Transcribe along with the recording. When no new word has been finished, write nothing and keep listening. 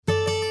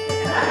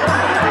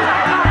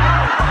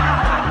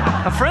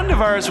A friend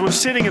of ours was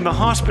sitting in the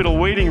hospital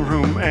waiting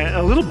room, and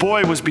a little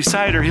boy was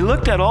beside her. He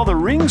looked at all the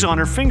rings on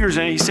her fingers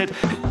and he said,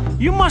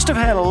 "You must have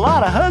had a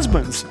lot of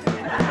husbands."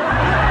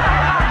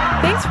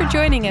 Thanks for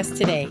joining us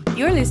today.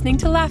 You're listening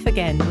to Laugh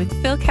Again with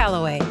Phil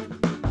Callaway.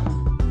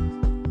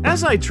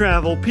 As I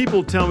travel,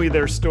 people tell me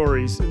their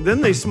stories, and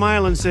then they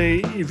smile and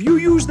say, "If you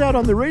use that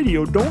on the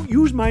radio, don't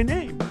use my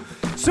name."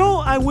 So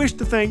I wish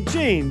to thank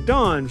Jane,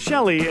 Dawn,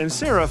 Shelley, and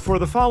Sarah for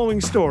the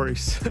following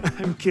stories.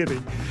 I'm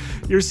kidding.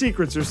 Your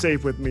secrets are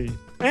safe with me,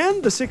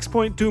 and the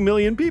 6.2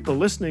 million people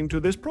listening to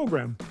this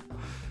program.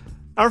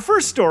 Our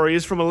first story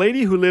is from a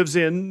lady who lives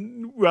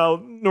in,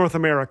 North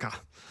America.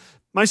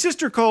 My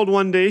sister called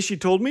one day. She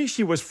told me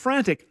she was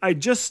frantic. "I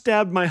just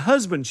stabbed my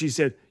husband," she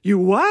said. "You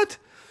what?"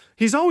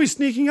 "He's always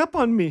sneaking up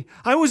on me.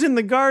 I was in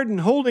the garden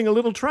holding a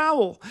little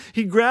trowel.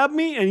 He grabbed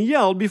me and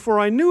yelled before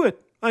I knew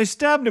it. I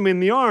stabbed him in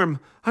the arm.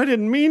 I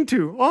didn't mean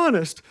to,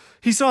 honest.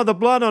 He saw the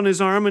blood on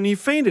his arm and he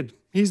fainted.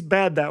 He's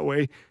bad that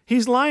way.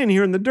 He's lying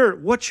here in the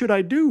dirt. What should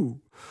I do?"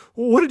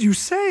 "What did you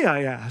say?"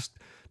 I asked.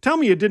 "Tell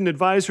me you didn't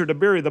advise her to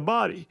bury the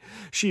body."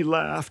 She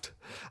laughed.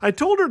 I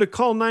told her to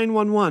call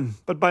 911,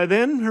 but by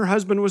then her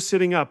husband was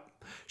sitting up.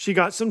 She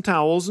got some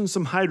towels and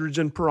some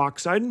hydrogen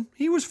peroxide, and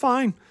he was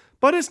fine.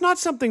 But it's not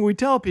something we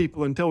tell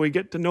people until we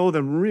get to know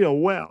them real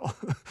well.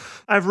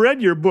 I've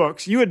read your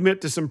books. You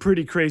admit to some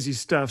pretty crazy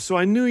stuff, so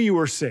I knew you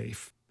were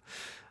safe.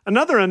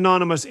 Another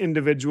anonymous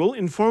individual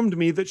informed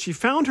me that she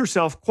found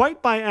herself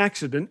quite by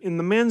accident in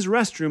the men's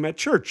restroom at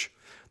church.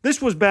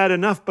 This was bad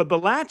enough, but the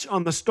latch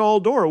on the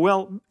stall door,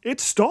 it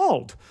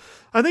stalled.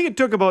 I think it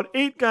took about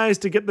 8 guys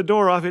to get the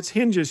door off its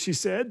hinges, she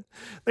said.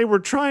 They were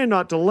trying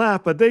not to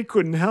laugh, but they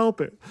couldn't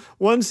help it.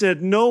 One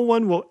said, "No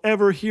one will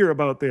ever hear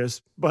about this,"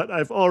 but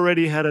I've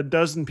already had a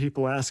dozen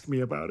people ask me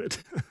about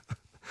it.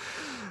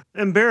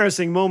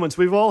 Embarrassing moments,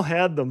 we've all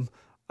had them.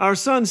 Our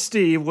son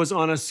Steve was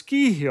on a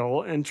ski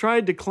hill and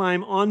tried to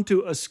climb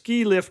onto a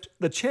ski lift,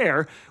 the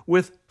chair,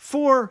 with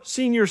 4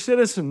 senior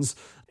citizens.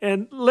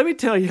 And let me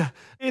tell you,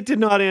 it did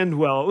not end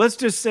well. Let's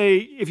just say,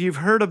 if you've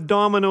heard of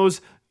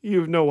dominoes,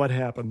 you know what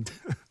happened.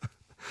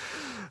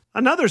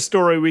 Another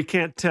story we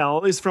can't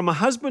tell is from a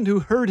husband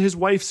who heard his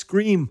wife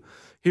scream.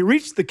 He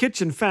reached the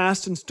kitchen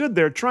fast and stood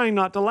there trying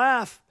not to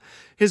laugh.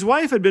 His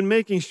wife had been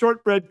making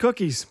shortbread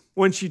cookies.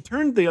 When she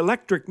turned the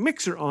electric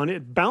mixer on,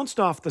 it bounced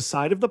off the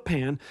side of the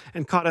pan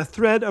and caught a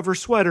thread of her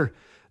sweater.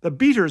 The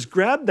beaters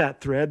grabbed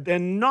that thread,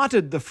 then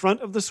knotted the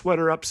front of the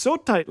sweater up so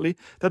tightly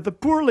that the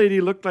poor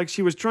lady looked like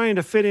she was trying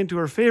to fit into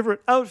her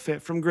favorite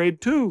outfit from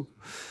grade 2.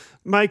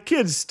 My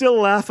kids still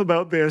laugh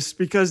about this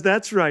because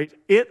that's right,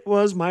 it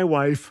was my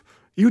wife.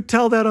 "You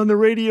tell that on the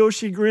radio,"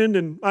 she grinned,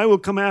 "and I will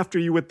come after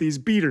you with these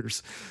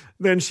beaters."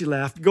 Then she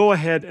laughed. "Go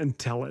ahead and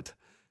tell it."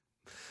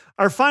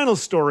 Our final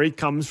story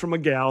comes from a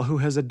gal who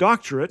has a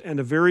doctorate and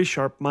a very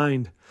sharp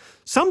mind.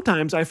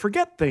 "Sometimes I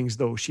forget things,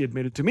 though," she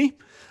admitted to me.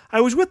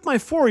 "I was with my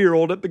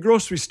 4-year-old at the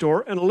grocery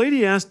store, and a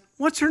lady asked,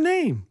 'What's her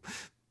name?'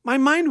 My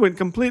mind went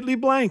completely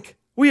blank.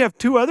 We have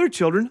 2 other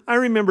children. I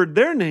remembered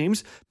their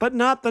names, but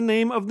not the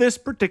name of this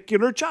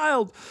particular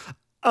child.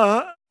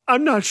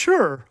 I'm not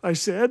sure," I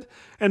said,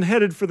 and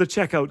headed for the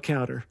checkout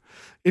counter.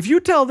 "If you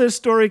tell this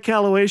story,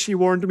 Callaway," she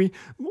warned me,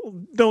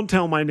 "don't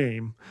tell my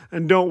name."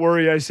 "And don't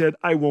worry," I said,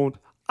 "I won't.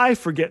 I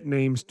forget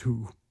names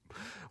too."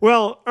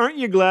 Well, aren't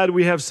you glad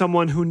we have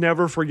someone who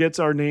never forgets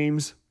our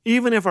names?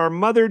 Even if our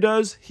mother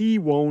does, he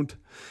won't.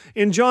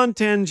 In John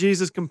 10,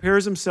 Jesus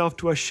compares himself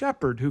to a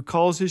shepherd who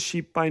calls his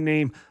sheep by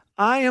name.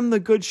 "I am the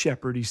good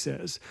shepherd," he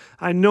says.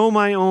 "I know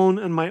my own,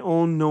 and my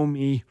own know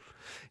me."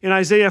 In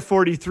Isaiah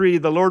 43,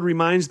 the Lord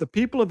reminds the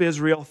people of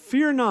Israel,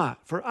 "Fear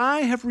not, for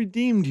I have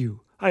redeemed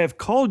you. I have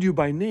called you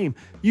by name.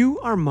 You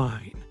are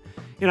mine."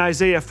 In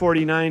Isaiah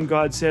 49,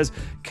 God says,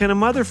 "Can a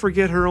mother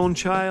forget her own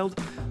child?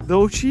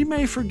 Though she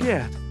may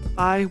forget,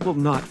 I will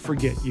not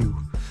forget you."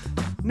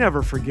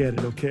 Never forget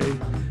it, okay?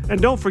 And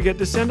don't forget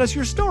to send us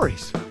your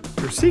stories.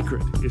 Your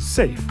secret is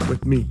safe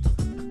with me.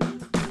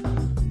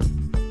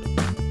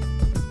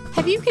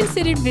 Have you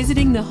considered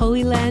visiting the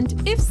Holy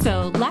Land? If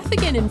so, Laugh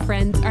Again and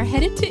friends are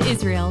headed to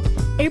Israel,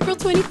 April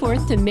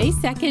 24th to May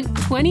 2nd,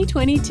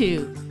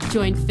 2022.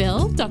 Join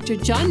Phil, Dr.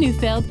 John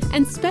Neufeld,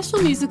 and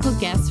special musical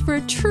guests for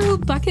a true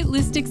bucket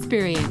list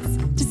experience.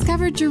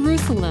 Discover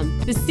Jerusalem,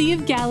 the Sea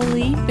of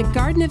Galilee, the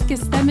Garden of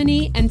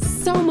Gethsemane, and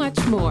so much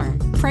more.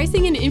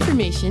 Pricing and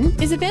information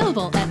is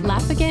available at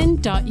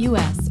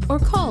laughagain.us or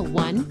call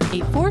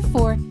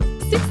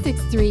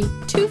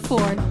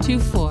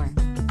 1-844-663-2424.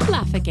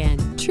 Laugh Again,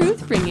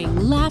 truth bringing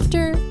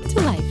laughter